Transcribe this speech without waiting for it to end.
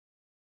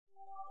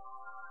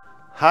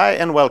Hi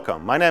and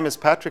welcome. My name is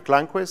Patrick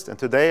Lundqvist and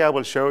today I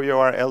will show you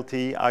our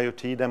LTE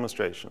IoT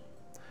demonstration.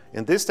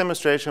 In this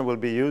demonstration we'll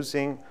be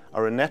using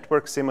our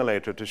network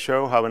simulator to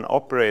show how an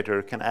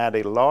operator can add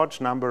a large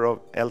number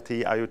of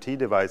LTE IoT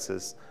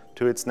devices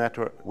to its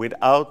network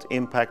without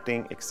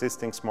impacting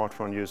existing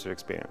smartphone user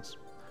experience.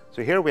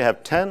 So here we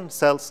have 10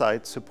 cell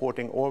sites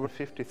supporting over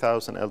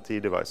 50,000 LTE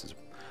devices.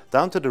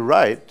 Down to the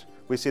right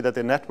we see that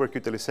the network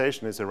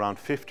utilization is around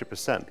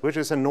 50%, which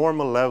is a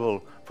normal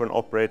level for an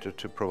operator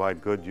to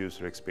provide good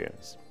user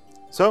experience.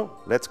 So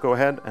let's go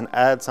ahead and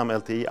add some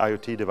LTE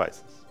IoT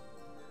devices.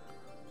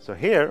 So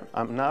here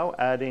I'm now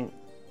adding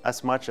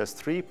as much as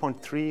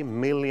 3.3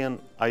 million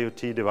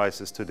IoT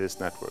devices to this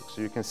network.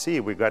 So you can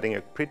see we're getting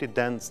a pretty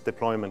dense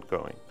deployment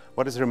going.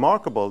 What is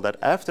remarkable that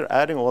after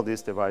adding all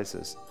these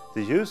devices,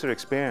 the user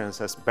experience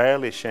has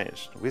barely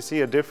changed. We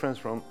see a difference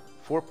from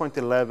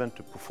 4.11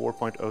 to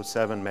 4.07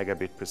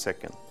 megabit per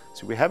second.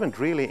 So we haven't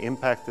really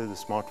impacted the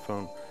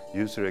smartphone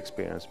user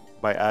experience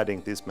by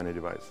adding this many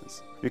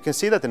devices. You can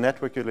see that the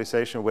network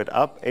utilization went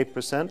up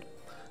 8%,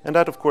 and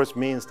that of course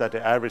means that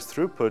the average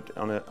throughput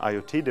on an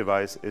IoT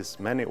device is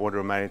many order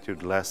of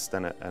magnitude less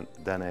than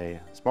a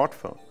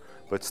smartphone.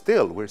 But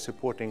still we're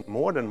supporting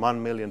more than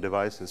 1 million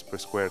devices per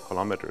square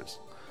kilometers,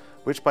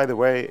 which by the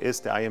way is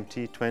the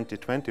IMT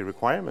 2020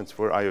 requirements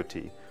for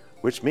IoT,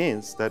 which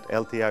means that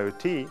LTE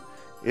IoT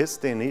is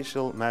the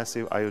initial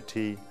massive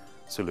IoT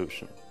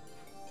solution.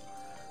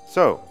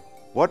 So,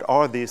 what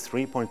are these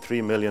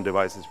 3.3 million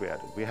devices we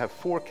added? We have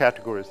 4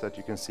 categories that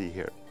you can see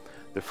here.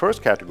 The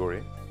first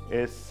category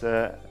is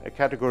a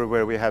category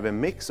where we have a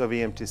mix of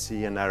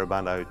eMTC and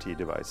narrowband IoT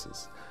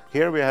devices.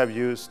 Here we have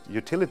used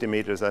utility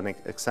meters as an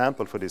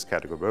example for this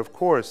category, but of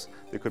course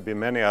there could be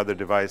many other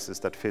devices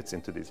that fits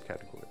into this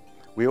category.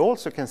 We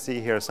also can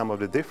see here some of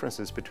the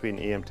differences between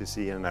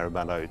eMTC and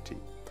narrowband IoT.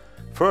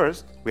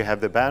 First, we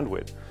have the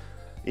bandwidth.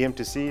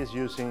 eMTC is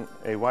using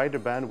a wider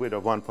bandwidth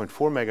of 1.4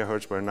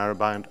 MHz, where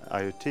narrowband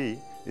IoT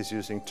is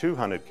using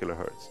 200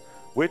 kHz,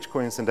 which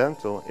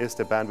coincidental is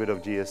the bandwidth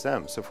of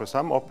GSM. So for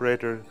some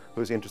operator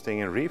who is interested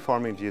in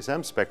reforming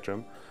GSM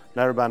spectrum,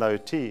 narrowband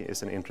IoT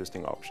is an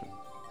interesting option.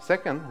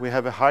 Second, we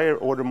have a higher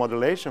order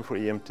modulation for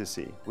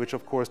eMTC, which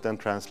of course then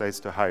translates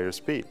to higher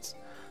speeds.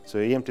 So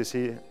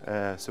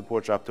eMTC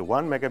supports up to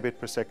 1 megabit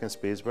per second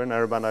speeds, where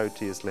narrowband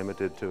IoT is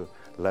limited to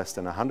less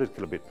than 100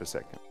 kilobit per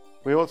second.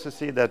 We also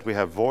see that we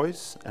have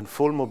voice and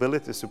full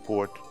mobility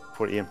support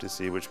for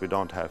eMTC, which we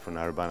don't have for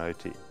narrowband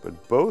IoT.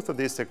 But both of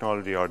these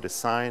technologies are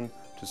designed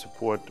to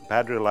support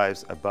battery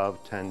lives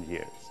above 10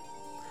 years.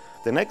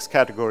 The next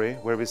category,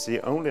 where we see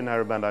only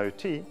narrowband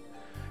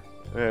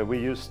IoT, we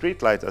use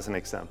streetlights as an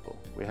example.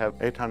 We have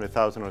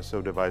 800,000 or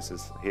so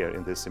devices here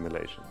in this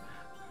simulation.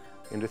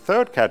 In the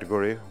third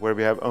category, where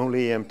we have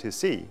only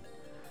eMTC,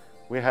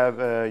 we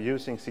have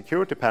using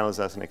security panels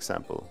as an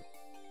example.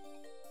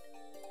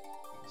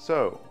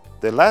 So,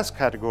 the last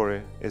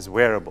category is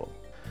wearable.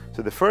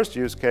 So the first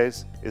use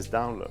case is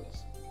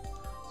downloads.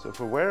 So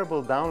for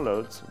wearable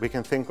downloads, we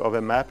can think of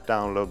a map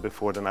download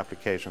before an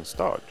application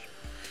starts.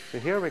 So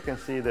here we can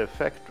see the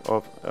effect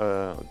of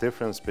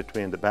difference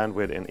between the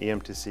bandwidth in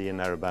eMTC and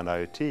narrowband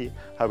IoT,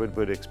 how it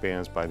would be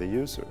experienced by the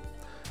user.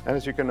 And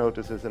as you can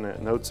notice, there's a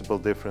noticeable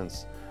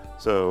difference.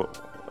 So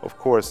of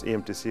course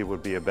eMTC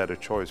would be a better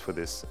choice for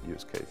this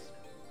use case.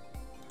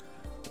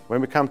 When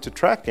we come to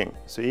tracking,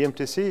 so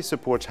eMTC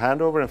supports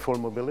handover and full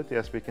mobility,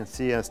 as we can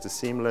see as the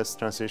seamless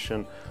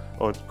transition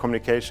or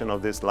communication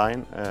of this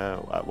line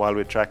while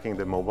we're tracking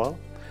the mobile.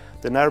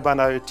 The narrowband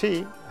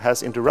IoT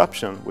has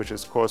interruption, which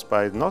is caused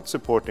by not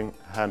supporting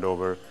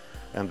handover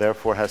and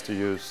therefore has to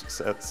use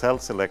cell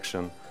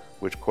selection,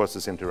 which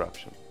causes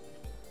interruption.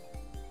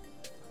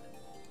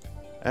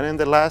 And in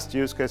the last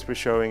use case we're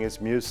showing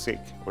is music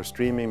or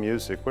streaming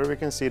music, where we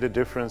can see the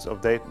difference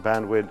of data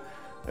bandwidth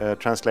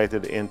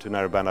translated into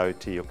narrowband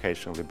IoT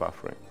occasionally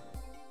buffering.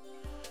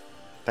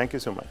 Thank you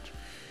so much.